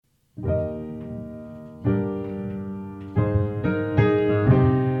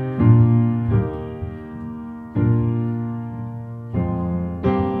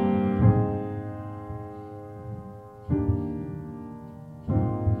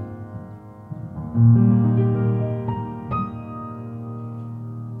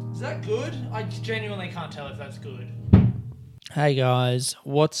Is that good? I genuinely can't tell if that's good. Hey guys,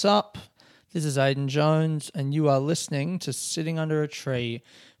 what's up? This is Aidan Jones, and you are listening to Sitting Under a Tree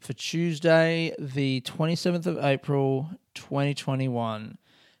for Tuesday, the 27th of April, 2021.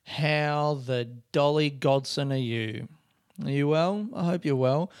 How the dolly godson are you? Are you well? I hope you're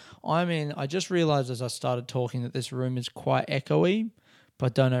well. I just realised as I started talking that this room is quite echoey,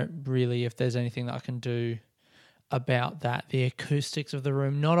 but don't know really if there's anything that I can do about that. The acoustics of the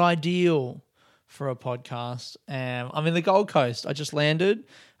room, not ideal for a podcast. I'm in the Gold Coast. I just landed.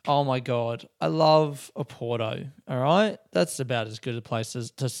 Oh my God. I love Oporto. All right. That's about as good a place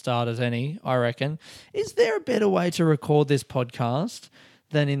to start as any, I reckon. Is there a better way to record this podcast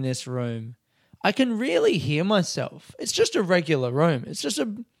than in this room? I can really hear myself. It's just a regular room. It's just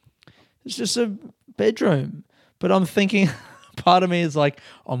a bedroom. But I'm thinking, part of me is like,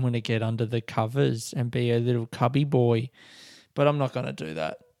 I'm going to get under the covers and be a little cubby boy. But I'm not going to do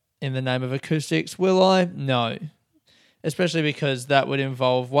that in the name of acoustics, will I? No. Especially because that would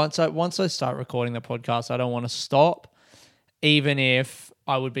involve, once I start recording the podcast, I don't want to stop, even if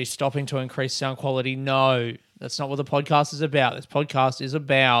I would be stopping to increase sound quality. No, that's not what the podcast is about. This podcast is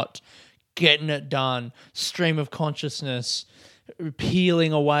about getting it done, stream of consciousness,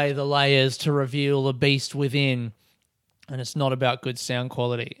 peeling away the layers to reveal the beast within. And it's not about good sound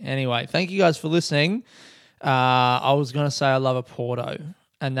quality. Anyway, thank you guys for listening. I was going to say I love Oporto,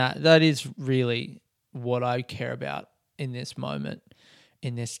 and that is really what I care about in this moment,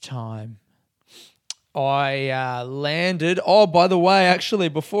 in this time. I landed. Oh, by the way, actually,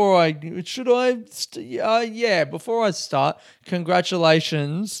 before I start,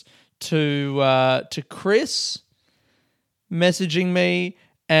 congratulations to Chris messaging me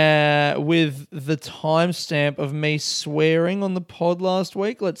with the timestamp of me swearing on the pod last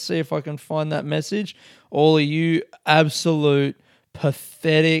week. Let's see if I can find that message. All of you absolute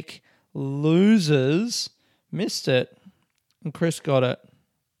pathetic losers missed it. And Chris got it.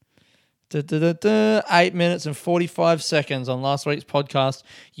 8 minutes and 45 seconds on last week's podcast.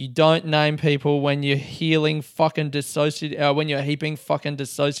 You don't name people when you're heaping fucking dissociative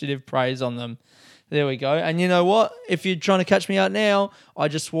praise on them. There we go. And you know what? If you're trying to catch me out now, I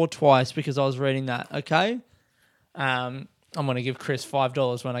just swore twice because I was reading that, okay? I'm going to give Chris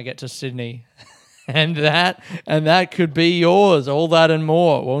 $5 when I get to Sydney. and that could be yours, all that and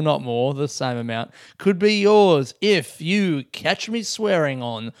more. Well, not more, the same amount. Could be yours if you catch me swearing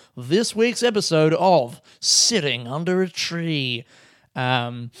on this week's episode of Sitting Under a Tree.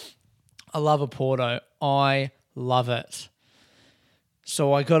 I love Oporto. I love it.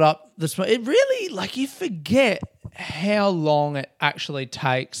 So I got up this morning. It really, you forget how long it actually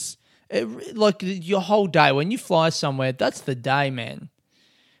takes. Your whole day. When you fly somewhere, that's the day, man.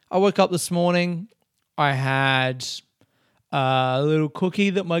 I woke up this morning. I had a little cookie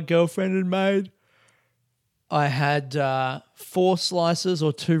that my girlfriend had made. I had 4 slices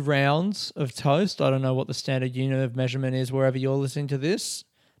or 2 rounds of toast. I don't know what the standard unit of measurement is wherever you're listening to this.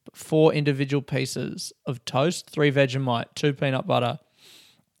 But 4 individual pieces of toast, 3 Vegemite, 2 peanut butter.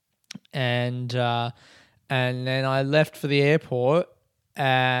 And then I left for the airport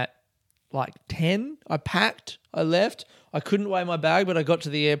at 10. I packed. I left. I couldn't weigh my bag, but I got to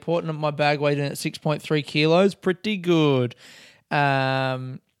the airport and my bag weighed in at 6.3 kilos. Pretty good.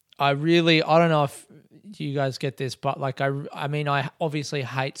 I don't know if you guys get this, but I obviously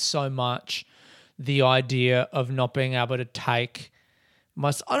hate so much the idea of not being able to take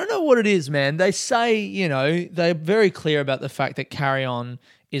I don't know what it is, man. They say, they're very clear about the fact that carry-on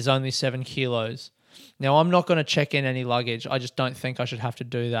is only 7 kilos. Now, I'm not going to check in any luggage. I just don't think I should have to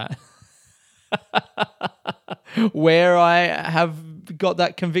do that. Where I have got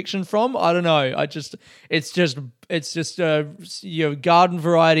that conviction from, I don't know. It's just garden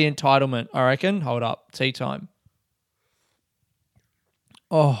variety entitlement, I reckon. Hold up, tea time.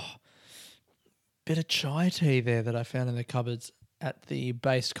 Oh, bit of chai tea there that I found in the cupboards at the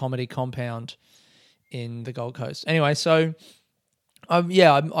Based Comedy Compound in the Gold Coast. Anyway, so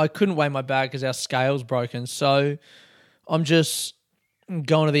I couldn't weigh my bag because our scale's broken. So I'm just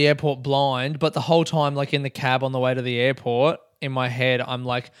going to the airport blind, but the whole time, in the cab on the way to the airport, in my head, I'm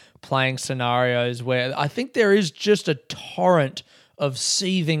playing scenarios where I think there is just a torrent of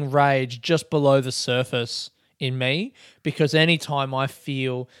seething rage just below the surface in me, because anytime I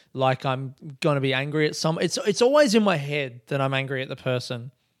feel like I'm going to be angry at it's always in my head that I'm angry at the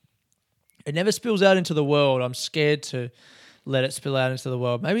person. It never spills out into the world. I'm scared to let it spill out into the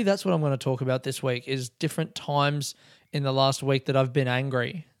world. Maybe that's what I'm going to talk about this week, is different times in the last week that I've been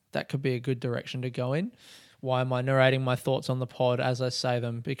angry. That could be a good direction to go in. Why am I narrating my thoughts on the pod as I say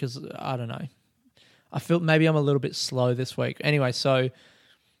them? Because, I don't know. I feel maybe I'm a little bit slow this week. Anyway, so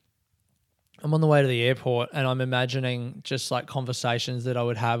I'm on the way to the airport and I'm imagining just like conversations that I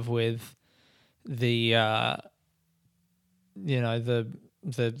would have with the, the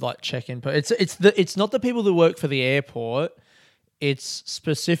like check-in. But it's not the people that work for the airport. It's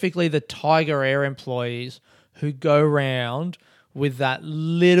specifically the Tiger Air employees who go around with that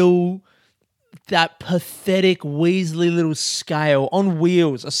pathetic Weasley little scale on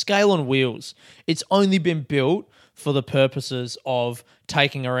wheels, a scale on wheels. It's only been built for the purposes of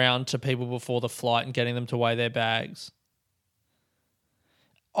taking around to people before the flight and getting them to weigh their bags.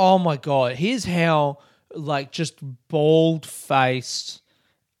 Oh my God. Here's how like just bald-faced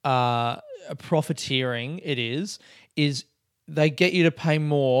profiteering it is they get you to pay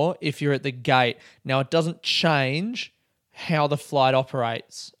more if you're at the gate. Now, it doesn't change how the flight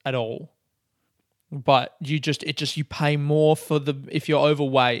operates at all. But you pay more if you're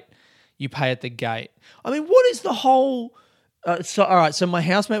overweight, you pay at the gate. I mean, what is the whole... all right, so my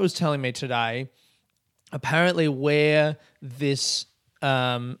housemate was telling me today, apparently where this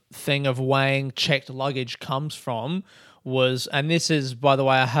thing of weighing checked luggage comes from was, and this is, by the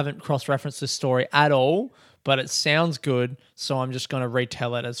way, I haven't cross-referenced this story at all, but it sounds good, so I'm just going to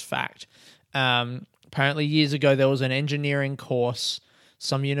retell it as fact. Apparently years ago there was an engineering course,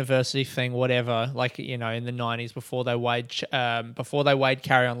 some university thing, whatever, like, in the 90s before they weighed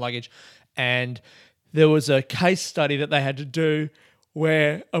carry-on luggage, and there was a case study that they had to do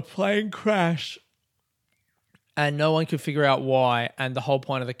where a plane crashed and no one could figure out why. And the whole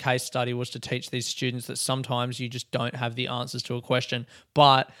point of the case study was to teach these students that sometimes you just don't have the answers to a question.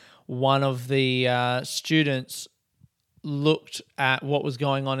 But one of the students looked at what was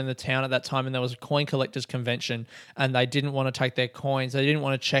going on in the town at that time, and there was a coin collectors convention, and they didn't want to take their coins. They didn't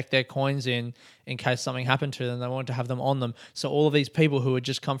want to check their coins in case something happened to them. They wanted to have them on them. So all of these people who had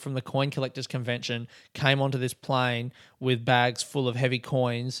just come from the coin collectors convention came onto this plane with bags full of heavy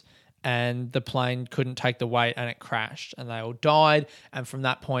coins, and the plane couldn't take the weight and it crashed and they all died. And from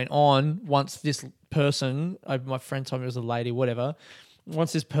that point on, once this person, my friend told me it was a lady, whatever,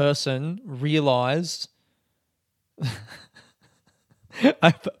 once this person realized...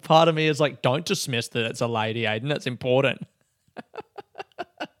 part of me is like, don't dismiss that it's a lady, Aiden. That's important.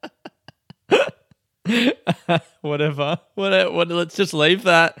 Whatever. Let's just leave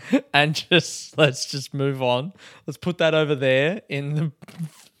that and let's just move on. Let's put that over there in the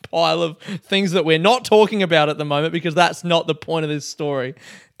pile of things that we're not talking about at the moment, because that's not the point of this story.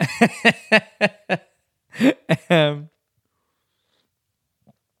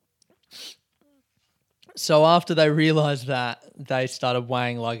 So after they realized that, they started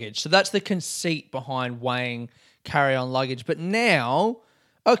weighing luggage. So that's the conceit behind weighing carry-on luggage. But now,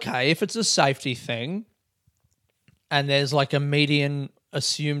 okay, if it's a safety thing and there's like a median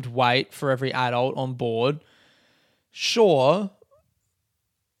assumed weight for every adult on board, sure.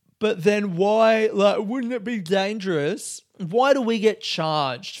 But then why, wouldn't it be dangerous? Why do we get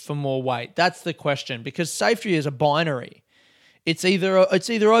charged for more weight? That's the question, because safety is a binary. It's either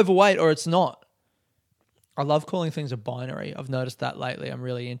overweight or it's not. I love calling things a binary. I've noticed that lately. I'm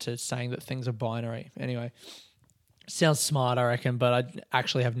really into saying that things are binary. Anyway, sounds smart, I reckon, but I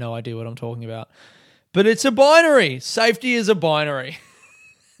actually have no idea what I'm talking about. But it's a binary. Safety is a binary.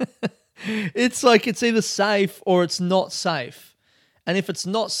 It's like it's either safe or it's not safe. And if it's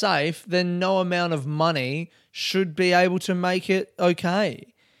not safe, then no amount of money should be able to make it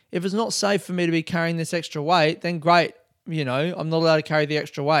okay. If it's not safe for me to be carrying this extra weight, then great. I'm not allowed to carry the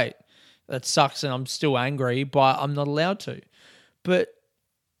extra weight. That sucks and I'm still angry, but I'm not allowed to. But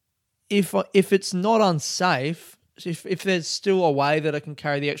if it's not unsafe, if there's still a way that I can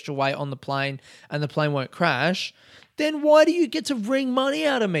carry the extra weight on the plane and the plane won't crash, then why do you get to wring money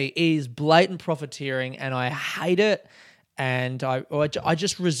out of me? It is blatant profiteering and I hate it, and I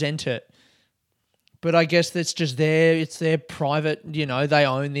just resent it. But I guess it's just it's their private, they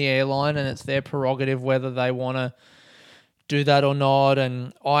own the airline and it's their prerogative whether they want to do that or not.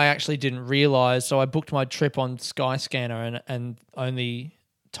 And I actually didn't realize, so I booked my trip on Skyscanner and only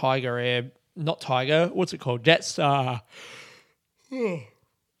Tiger Air, not Tiger, what's it called? Jetstar. Only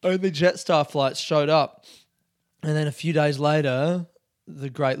Jetstar flights showed up. And then a few days later, the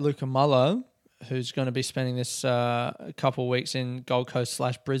great Luca Muller, who's going to be spending this a couple of weeks in Gold Coast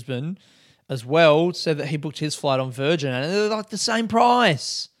 / Brisbane as well, said that he booked his flight on Virgin and they're like the same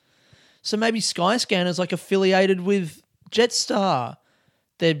price. So maybe Skyscanner's like affiliated with Jetstar.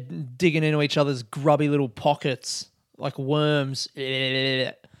 They're digging into each other's grubby little pockets like worms.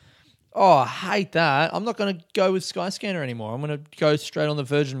 Oh, I hate that. I'm not going to go with Skyscanner anymore. I'm going to go straight on the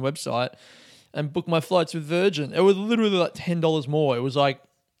Virgin website and book my flights with Virgin. It was literally like $10 more. It was like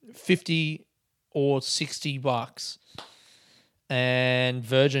 50 or $60. And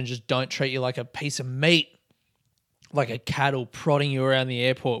Virgin just don't treat you like a piece of meat, like a cattle prodding you around the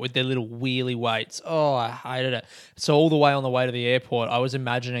airport with their little wheelie weights. Oh, I hated it. So all the way on the way to the airport, I was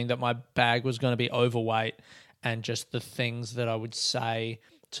imagining that my bag was going to be overweight, and just the things that I would say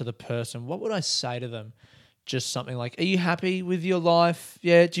to the person. What would I say to them? Just something like, are you happy with your life?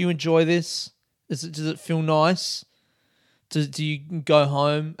 Yeah. Do you enjoy this? Does it feel nice? Do you go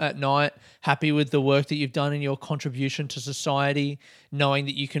home at night happy with the work that you've done and your contribution to society, knowing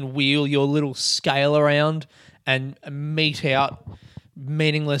that you can wheel your little scale around and mete out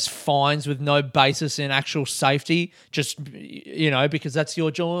meaningless fines with no basis in actual safety, just, because that's your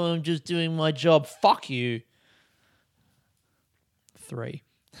job? Oh, I'm just doing my job. Fuck you. 3.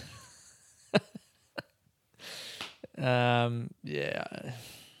 Yeah.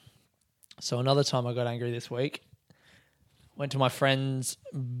 So another time I got angry this week. Went to my friend's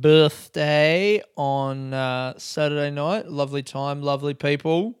birthday on Saturday night. Lovely time, lovely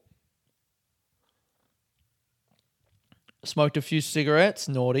people. Smoked a few cigarettes.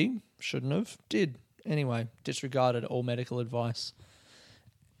 Naughty. Shouldn't have. Did. Anyway, disregarded all medical advice.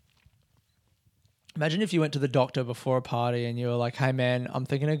 Imagine if you went to the doctor before a party and you were like, hey man, I'm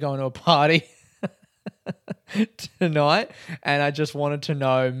thinking of going to a party tonight, and I just wanted to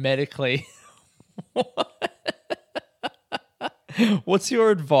know medically what's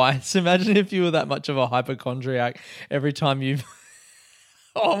your advice? Imagine if you were that much of a hypochondriac every time you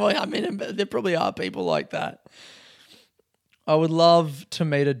there probably are people like that. I would love to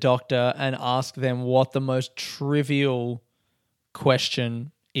meet a doctor and ask them what the most trivial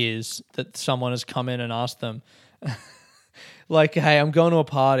question is that someone has come in and asked them. Like, hey, I'm going to a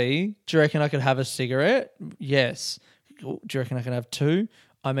party. Do you reckon I could have a cigarette? Yes. Do you reckon I can have 2?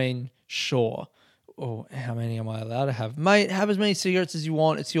 I mean, sure. Or how many am I allowed to have? Mate, have as many cigarettes as you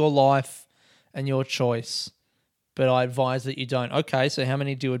want. It's your life and your choice. But I advise that you don't. Okay, so how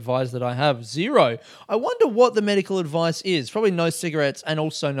many do you advise that I have? 0. I wonder what the medical advice is. Probably no cigarettes and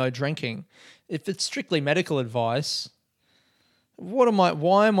also no drinking. If it's strictly medical advice,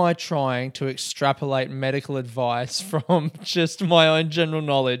 why am I trying to extrapolate medical advice from just my own general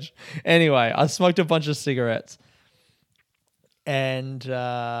knowledge? Anyway, I smoked a bunch of cigarettes. And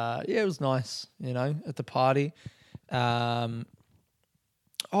it was nice, at the party.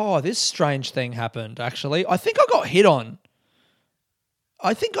 This strange thing happened, actually. I think I got hit on.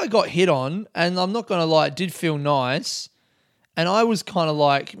 And I'm not going to lie, it did feel nice. And I was kind of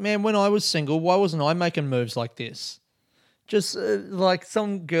like, man, when I was single, why wasn't I making moves like this? Just like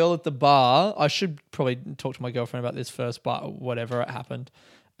some girl at the bar. I should probably talk to my girlfriend about this first, but whatever, it happened.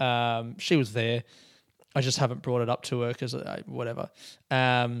 She was there. I just haven't brought it up to her because whatever.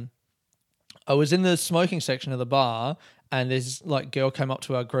 I was in the smoking section of the bar, and this girl came up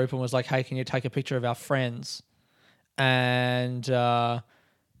to our group and was like, "Hey, can you take a picture of our friends?" And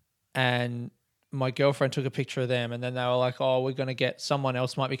my girlfriend took a picture of them, and then they were like, "Oh, we're gonna get someone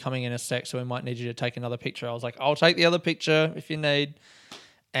else might be coming in a sec, so we might need you to take another picture." I was like, "I'll take the other picture if you need."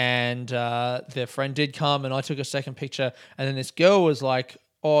 And their friend did come, and I took a second picture, and then this girl was like,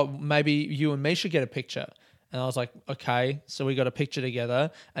 "Oh, maybe you and me should get a picture." And I was like, okay. So we got a picture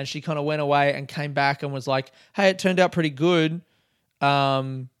together, and she kind of went away and came back and was like, hey, it turned out pretty good.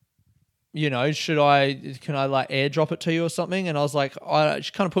 Can I airdrop it to you or something? And I was like,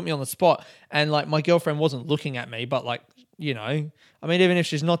 she kind of put me on the spot. And my girlfriend wasn't looking at me, but even if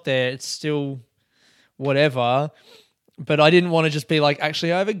she's not there, it's still whatever. But I didn't want to just be like,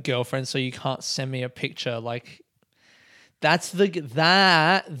 actually, I have a girlfriend, so you can't send me a picture.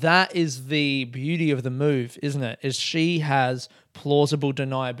 That is the beauty of the move, isn't it? Is she has plausible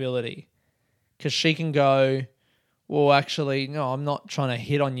deniability, because she can go, well, actually, no, I'm not trying to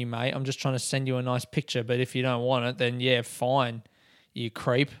hit on you, mate. I'm just trying to send you a nice picture. But if you don't want it, then yeah, fine, you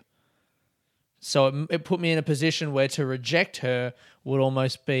creep. So it put me in a position where to reject her would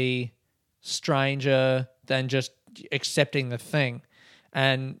almost be stranger than just accepting the thing.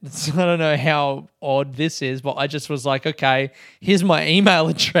 And I don't know how odd this is, but I just was like, okay, here's my email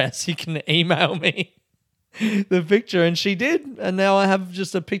address. You can email me the picture. And she did. And now I have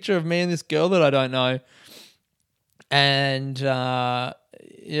just a picture of me and this girl that I don't know. And I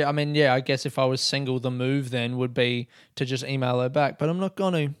guess if I was single, the move then would be to just email her back. But I'm not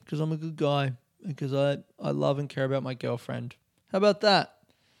going to, because I'm a good guy, because I love and care about my girlfriend. How about that?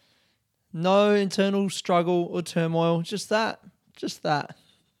 No internal struggle or turmoil, just that. Just that.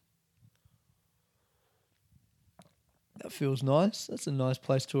 That feels nice. That's a nice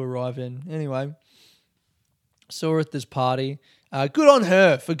place to arrive in. Anyway, saw her at this party. Good on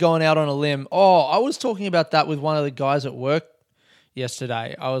her for going out on a limb. Oh, I was talking about that with one of the guys at work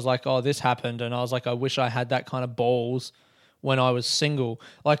yesterday. I was like, oh, this happened. And I was like, I wish I had that kind of balls when I was single.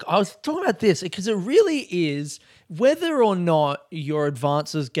 Like, I was talking about this because it really is, whether or not your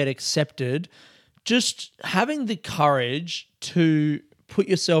advances get accepted, just having the courage to put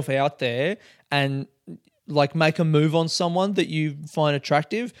yourself out there and like make a move on someone that you find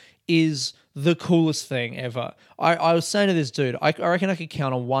attractive is the coolest thing ever. I was saying to this dude, I reckon I could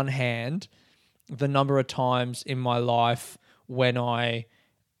count on one hand the number of times in my life when I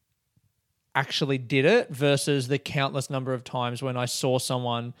actually did it versus the countless number of times when I saw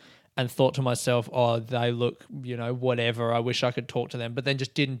someone and thought to myself, oh, they look, whatever, I wish I could talk to them, but then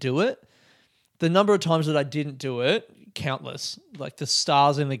just didn't do it. The number of times that I didn't do it, countless, like the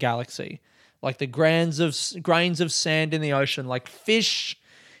stars in the galaxy, like the grains of sand in the ocean, like fish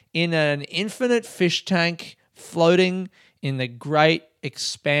in an infinite fish tank floating in the great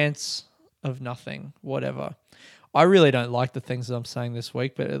expanse of nothing, whatever. I really don't like the things that I'm saying this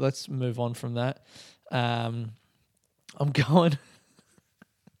week, but let's move on from that. I'm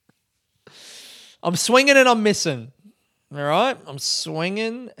swinging and I'm missing. All right? I'm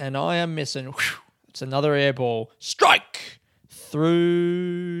swinging and I am missing. Whew. It's another air ball. Strike!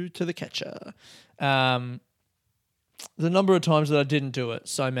 Through to the catcher. The number of times that I didn't do it,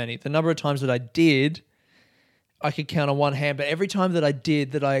 so many. The number of times that I did, I could count on one hand. But every time that I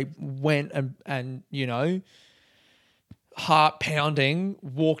did, that I went and heart pounding,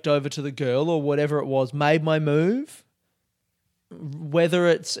 walked over to the girl or whatever it was, made my move, whether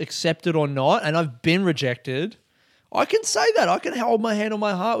it's accepted or not, and I've been rejected, I can say that. I can hold my hand on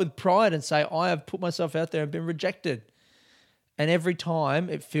my heart with pride and say, I have put myself out there and been rejected. And every time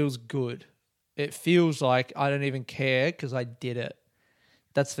it feels good. It feels like I don't even care because I did it.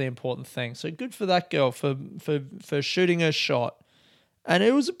 That's the important thing. So good for that girl for shooting her shot. And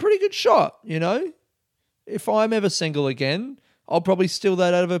it was a pretty good shot, If I'm ever single again, I'll probably steal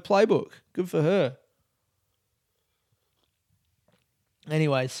that out of her playbook. Good for her.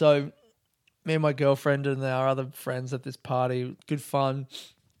 Anyway, so me and my girlfriend and our other friends at this party, good fun.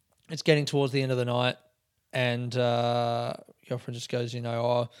 It's getting towards the end of the night, and girlfriend just goes,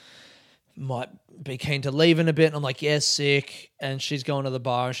 might be keen to leave in a bit. And I'm like, yeah, sick. And she's going to the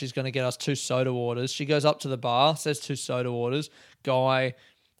bar and she's going to get us 2 soda waters. She goes up to the bar, says 2 soda waters. Guy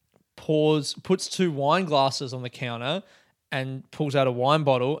puts 2 wine glasses on the counter and pulls out a wine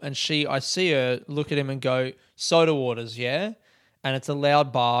bottle. And I see her look at him and go, soda waters, yeah? And it's a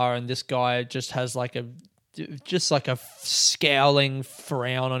loud bar, and this guy just has like a scowling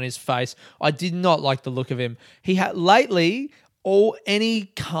frown on his face. I did not like the look of him. He had lately,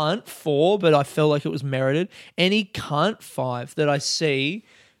 any cunt 4, but I felt like it was merited. Any cunt 5 that I see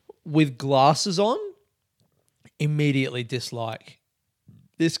with glasses on, immediately dislike.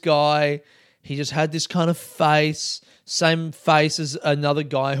 This guy, he just had this kind of face, same face as another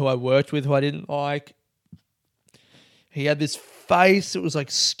guy who I worked with who I didn't like. He had this face, it was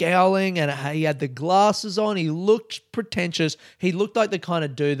like scowling, and he had the glasses on. He looked pretentious. He looked like the kind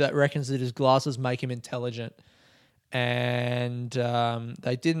of dude that reckons that his glasses make him intelligent. And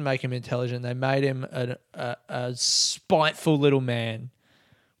they didn't make him intelligent. They made him a spiteful little man.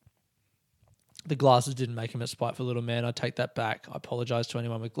 The glasses didn't make him a spiteful little man. I take that back. I apologize to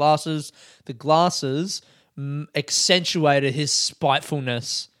anyone with glasses. The glasses accentuated his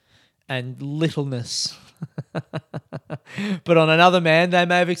spitefulness and littleness. But on another man, they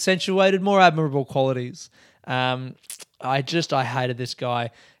may have accentuated more admirable qualities. I hated this guy.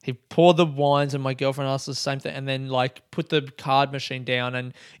 He poured the wines and my girlfriend asked the same thing, and then put the card machine down,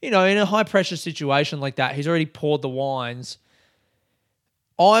 and in a high pressure situation like that, he's already poured the wines.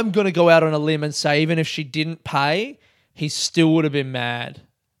 I'm going to go out on a limb and say even if she didn't pay, he still would have been mad.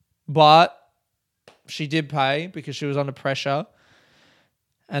 But she did pay because she was under pressure,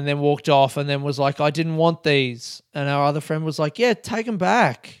 and then walked off and then was like, I didn't want these. And our other friend was like, yeah, take them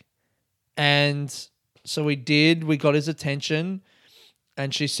back. And so we did. We got his attention.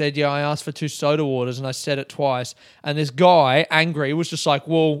 And she said, yeah, I asked for 2 soda waters, and I said it twice. And this guy, angry, was just like,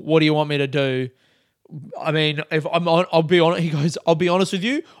 well, what do you want me to do? I mean, I'll be honest. He goes, I'll be honest with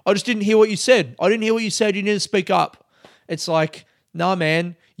you. I just didn't hear what you said. I didn't hear what you said. You need to speak up. It's like, nah,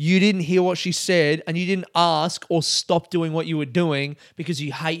 man, you didn't hear what she said, and you didn't ask or stop doing what you were doing because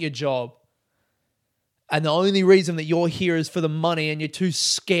you hate your job. And the only reason that you're here is for the money, and you're too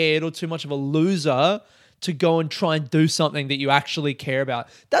scared or too much of a loser to go and try and do something that you actually care about.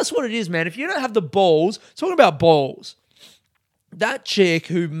 That's what it is, man. If you don't have the balls, talking about balls, that chick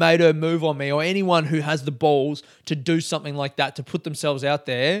who made her move on me, or anyone who has the balls to do something like that, to put themselves out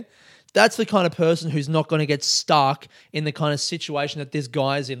there, That's the kind of person who's not going to get stuck in the kind of situation that this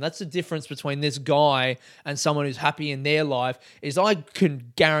guy's in. That's the difference between this guy and someone who's happy in their life. Is I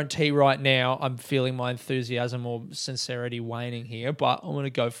can guarantee right now, I'm feeling my enthusiasm or sincerity waning here, but I'm going to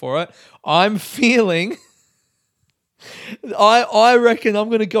go for it. I'm feeling, I reckon I'm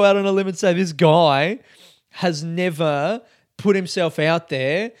going to go out on a limb and say this guy has never put himself out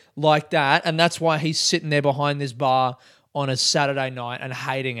there like that, and that's why he's sitting there behind this bar on a Saturday night and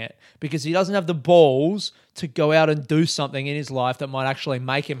hating it, because he doesn't have the balls to go out and do something in his life that might actually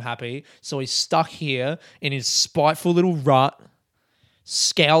make him happy. So he's stuck here in his spiteful little rut,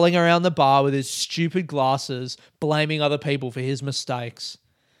 scowling around the bar with his stupid glasses, blaming other people for his mistakes.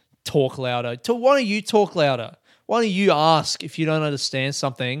 Talk louder. Why don't you talk louder? Why don't you ask if you don't understand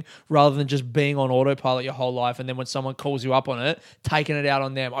something rather than just being on autopilot your whole life, and then when someone calls you up on it, taking it out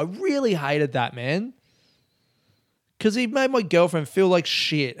on them? I really hated that, man. Because he made my girlfriend feel like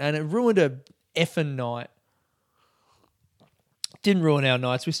shit, and it ruined her effing night. Didn't ruin our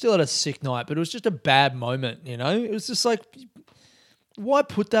nights. We still had a sick night, but it was just a bad moment, you know? It was just like, why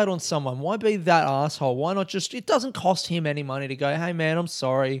put that on someone? Why be that asshole? Why not just, it doesn't cost him any money to go, hey man, I'm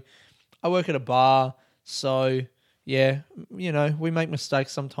sorry. I work at a bar, so yeah, you know, we make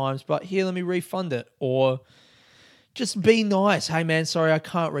mistakes sometimes, but here, let me refund it. Or just be nice. Hey man, sorry, I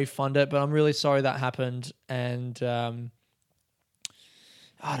can't refund it, but I'm really sorry that happened. And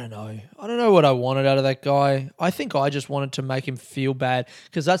I don't know. I don't know what I wanted out of that guy. I think I just wanted to make him feel bad,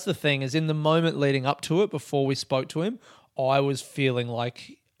 because that's the thing, is in the moment leading up to it, before we spoke to him, I was feeling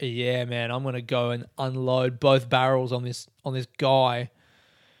like, yeah, man, I'm going to go and unload both barrels on this guy,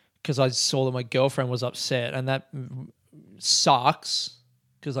 because I saw that my girlfriend was upset, and that sucks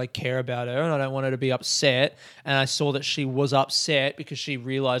because I care about her and I don't want her to be upset. And I saw that she was upset because she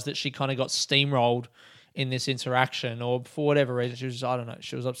realized that she kind of got steamrolled in this interaction, or for whatever reason,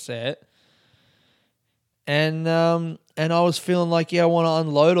 she was upset. And I was feeling like, yeah, I want to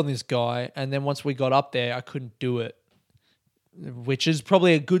unload on this guy. And then once we got up there, I couldn't do it, which is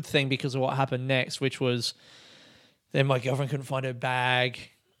probably a good thing because of what happened next, which was then my girlfriend couldn't find her bag.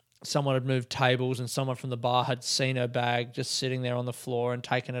 Someone had moved tables and someone from the bar had seen her bag just sitting there on the floor and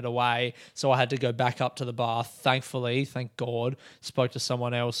taken it away. So I had to go back up to the bar. Thankfully, thank God, spoke to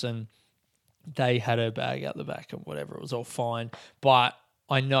someone else and they had her bag out the back and whatever. It was all fine. But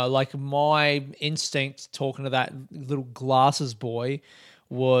I know, like, my instinct talking to that little glasses boy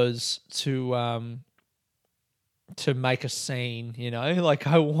was to make a scene, you know? Like,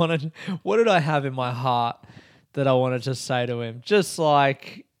 what did I have in my heart that I wanted to say to him? Just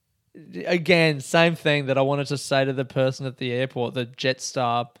like, again, same thing that I wanted to say to the person at the airport, the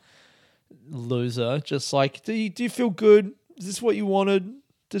Jetstar loser. Just like, do you feel good? Is this what you wanted?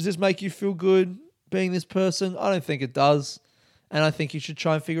 Does this make you feel good being this person? I don't think it does. And I think you should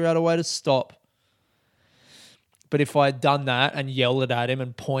try and figure out a way to stop. But if I had done that and yelled at him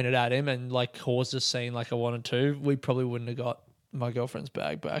and pointed at him and like caused a scene like I wanted to, we probably wouldn't have got my girlfriend's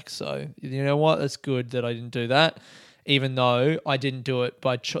bag back. So you know what? It's good that I didn't do that. Even though I didn't do it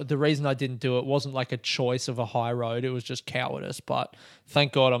by the reason I didn't do it wasn't like a choice of a high road. It was just cowardice. But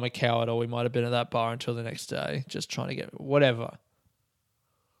thank God I'm a coward, or we might have been at that bar until the next day, just trying to get whatever.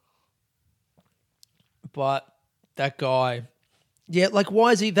 But that guy, yeah, like,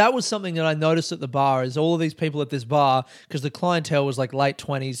 why is he? That was something that I noticed at the bar, is all of these people at this bar, because the clientele was like late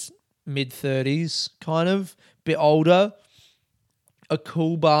 20s, mid 30s, kind of, bit older. A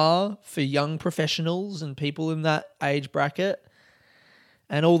cool bar for young professionals and people in that age bracket.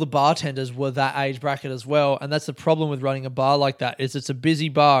 And all the bartenders were that age bracket as well. And that's the problem with running a bar like that, is it's a busy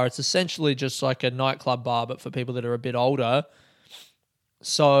bar. It's essentially just like a nightclub bar, but for people that are a bit older.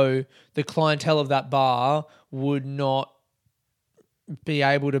 So the clientele of that bar would not be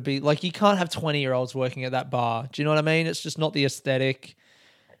able to be, like, you can't have 20-year-olds working at that bar. Do you know what I mean? It's just not the aesthetic.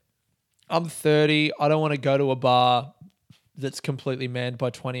 I'm 30. I don't want to go to a bar that's completely manned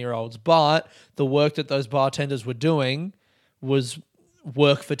by 20-year-olds. But the work that those bartenders were doing was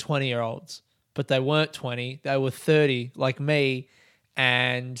work for 20-year-olds. But they weren't 20. They were 30, like me.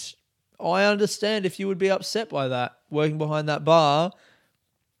 And I understand if you would be upset by that, working behind that bar,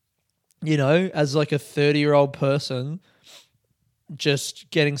 you know, as like a 30-year-old person,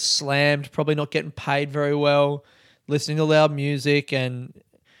 just getting slammed, probably not getting paid very well, listening to loud music and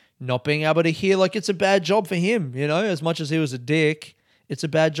not being able to hear. Like, it's a bad job for him, you know, as much as he was a dick, it's a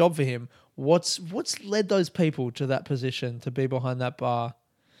bad job for him. What's led those people to that position, to be behind that bar?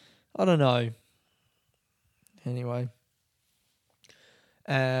 I don't know. Anyway.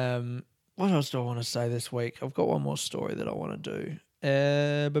 What else do I want to say this week? I've got one more story that I want to do.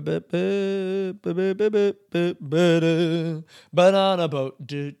 Banana boat.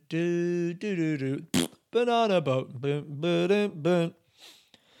 Do, do, do, do, do. Banana boat. Boom, boom, boom.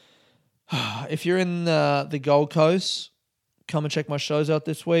 If you're in the Gold Coast, come and check my shows out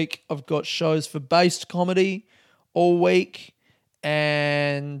this week. I've got shows for based comedy all week.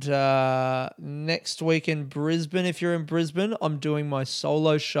 And next week in Brisbane, if you're in Brisbane, I'm doing my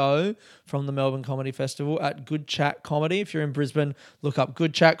solo show from the Melbourne Comedy Festival at Good Chat Comedy. If you're in Brisbane, look up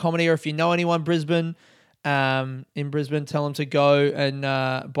Good Chat Comedy. Or if you know anyone in Brisbane, tell them to go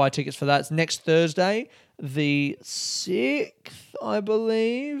and buy tickets for that. It's next Thursday, the 6th, I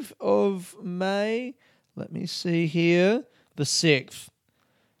believe, of May. Let me see here. The 6th.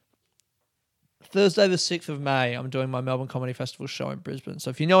 Thursday, the 6th of May, I'm doing my Melbourne Comedy Festival show in Brisbane. So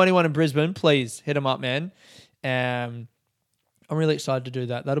if you know anyone in Brisbane, please hit them up, man. I'm really excited to do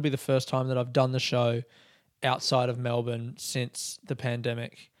that. That'll be the first time that I've done the show outside of Melbourne since the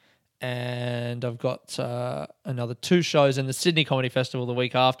pandemic. And I've got another 2 shows in the Sydney Comedy Festival the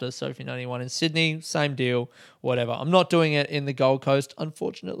week after. So if you know anyone in Sydney, same deal, whatever. I'm not doing it in the Gold Coast,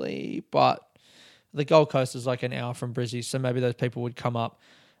 unfortunately, but the Gold Coast is like an hour from Brizzy, so maybe those people would come up.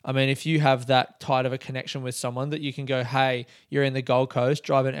 I mean, if you have that tight of a connection with someone that you can go, hey, you're in the Gold Coast,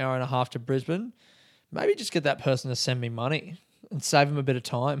 drive an hour and a half to Brisbane, maybe just get that person to send me money and save them a bit of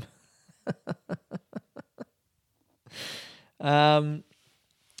time. I've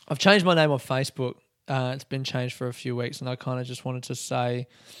changed my name on Facebook. It's been changed for a few weeks, and I kind of just wanted to say,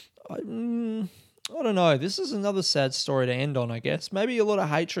 I don't know, this is another sad story to end on, I guess. Maybe a lot of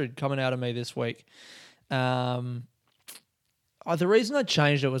hatred coming out of me this week. The reason I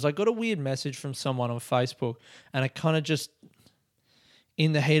changed it was I got a weird message from someone on Facebook, and I kind of just,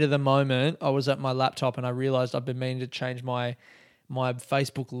 in the heat of the moment, I was at my laptop and I realized I've been meaning to change my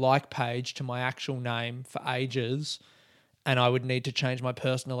Facebook like page to my actual name for ages, and I would need to change my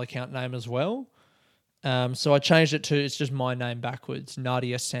personal account name as well. So I changed it to, it's just my name backwards,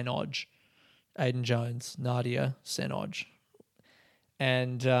 Nadia Senoj. Aiden Jones, Nadia Senoj.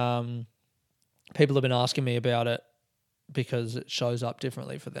 And people have been asking me about it, because it shows up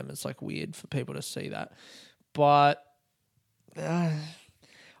differently for them. It's like weird for people to see that. But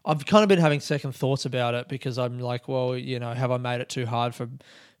I've kind of been having second thoughts about it, because I'm like, well, have I made it too hard for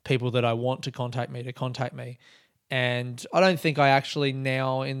people that I want to contact me? And I don't think I actually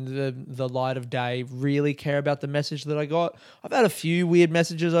now, in the light of day, really care about the message that I got. I've had a few weird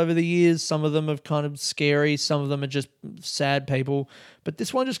messages over the years. Some of them are kind of scary. Some of them are just sad people. But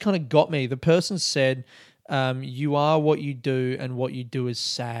this one just kind of got me. The person said, you are what you do, and what you do is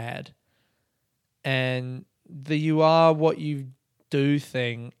sad. And the you are what you do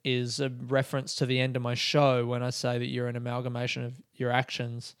thing is a reference to the end of my show when I say that you're an amalgamation of your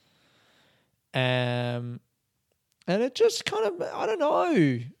actions. And it just kind of, I don't know,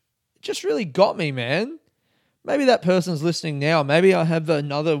 it just really got me, man. Maybe that person's listening now. Maybe I have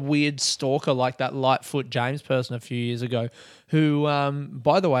another weird stalker like that Lightfoot James person a few years ago who,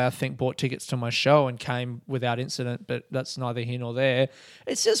 by the way, I think bought tickets to my show and came without incident, but that's neither here nor there.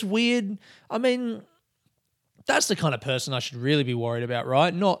 It's just weird. I mean, that's the kind of person I should really be worried about,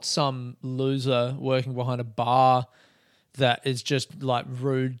 right? Not some loser working behind a bar that is just like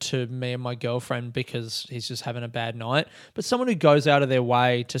rude to me and my girlfriend because he's just having a bad night, but someone who goes out of their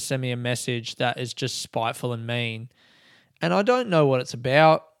way to send me a message that is just spiteful and mean. And I don't know what it's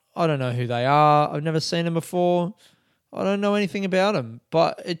about. I don't know who they are. I've never seen them before. I don't know anything about them,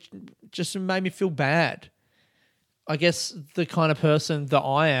 but it just made me feel bad. I guess the kind of person that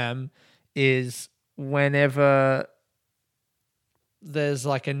I am is whenever there's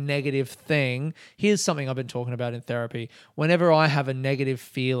like a negative thing. Here's something I've been talking about in therapy. Whenever I have a negative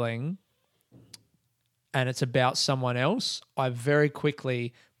feeling and it's about someone else, I very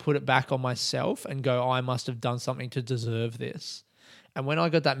quickly put it back on myself and go, I must have done something to deserve this. And when I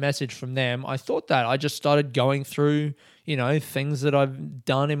got that message from them, I thought that. I just started going through, things that I've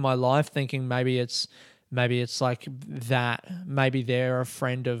done in my life, thinking maybe it's like that. Maybe they're a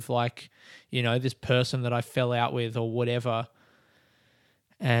friend of like, this person that I fell out with or whatever.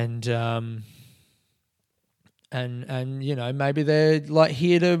 And maybe they're like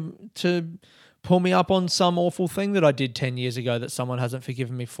here to pull me up on some awful thing that I did 10 years ago that someone hasn't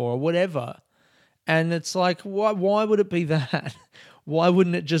forgiven me for or whatever. And it's like, why would it be that? Why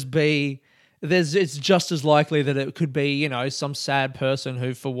wouldn't it just be, it's just as likely that it could be, some sad person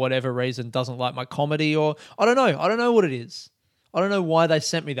who for whatever reason doesn't like my comedy, or I don't know what it is. I don't know why they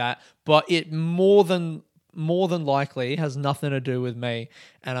sent me that, but it more than likely has nothing to do with me.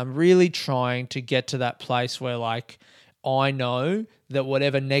 And I'm really trying to get to that place where like I know that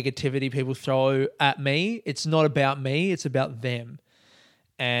whatever negativity people throw at me, it's not about me, it's about them.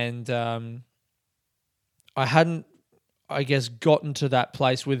 and I hadn't, I guess, gotten to that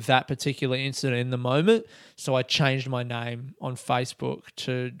place with that particular incident in the moment. So I changed my name on Facebook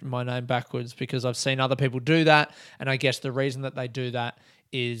to my name backwards because I've seen other people do that. And I guess the reason that they do that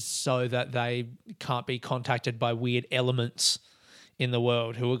is so that they can't be contacted by weird elements in the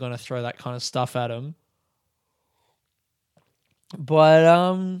world who are going to throw that kind of stuff at them.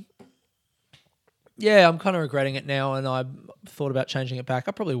 But, yeah, I'm kind of regretting it now, and I thought about changing it back.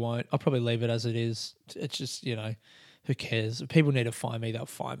 I probably won't. I'll probably leave it as it is. It's just, who cares? If people need to find me, they'll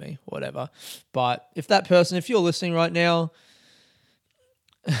find me, whatever. But if you're listening right now,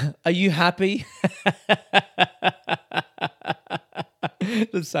 are you happy?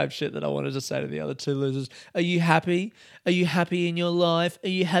 The same shit that I wanted to say to the other two losers. Are you happy? Are you happy in your life? Are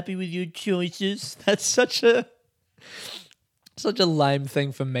you happy with your choices? That's such a lame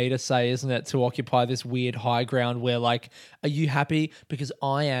thing for me to say, isn't it? To occupy this weird high ground where, like, are you happy? Because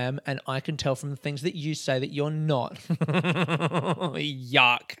I am, and I can tell from the things that you say that you're not.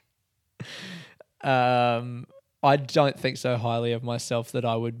 Yuck. I don't think so highly of myself that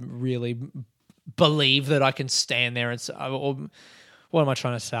I would really believe that I can stand there and say, or what am I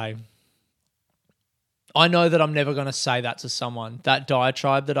trying to say? I know that I'm never going to say that to someone. That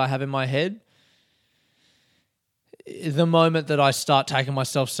diatribe that I have in my head, the moment that I start taking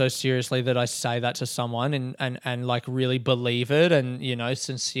myself so seriously that I say that to someone and like really believe it and,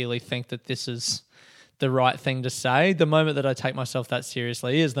 sincerely think that this is the right thing to say, the moment that I take myself that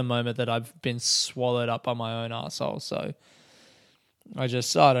seriously is the moment that I've been swallowed up by my own arsehole. So I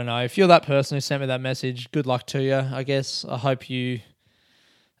don't know. If you're that person who sent me that message, good luck to you, I guess. I hope you...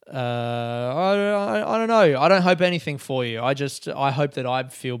 I don't know. I don't hope anything for you. I hope that I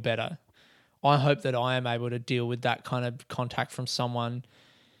feel better. I hope that I am able to deal with that kind of contact from someone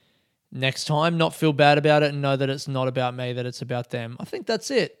next time, not feel bad about it and know that it's not about me, that it's about them. I think that's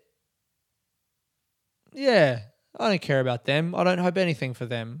it. Yeah, I don't care about them. I don't hope anything for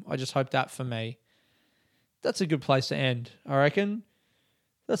them. I just hope that for me. That's a good place to end, I reckon.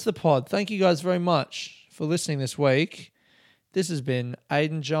 That's the pod. Thank you guys very much for listening this week. This has been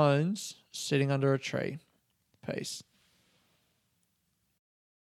Aiden Jones sitting under a tree. Peace.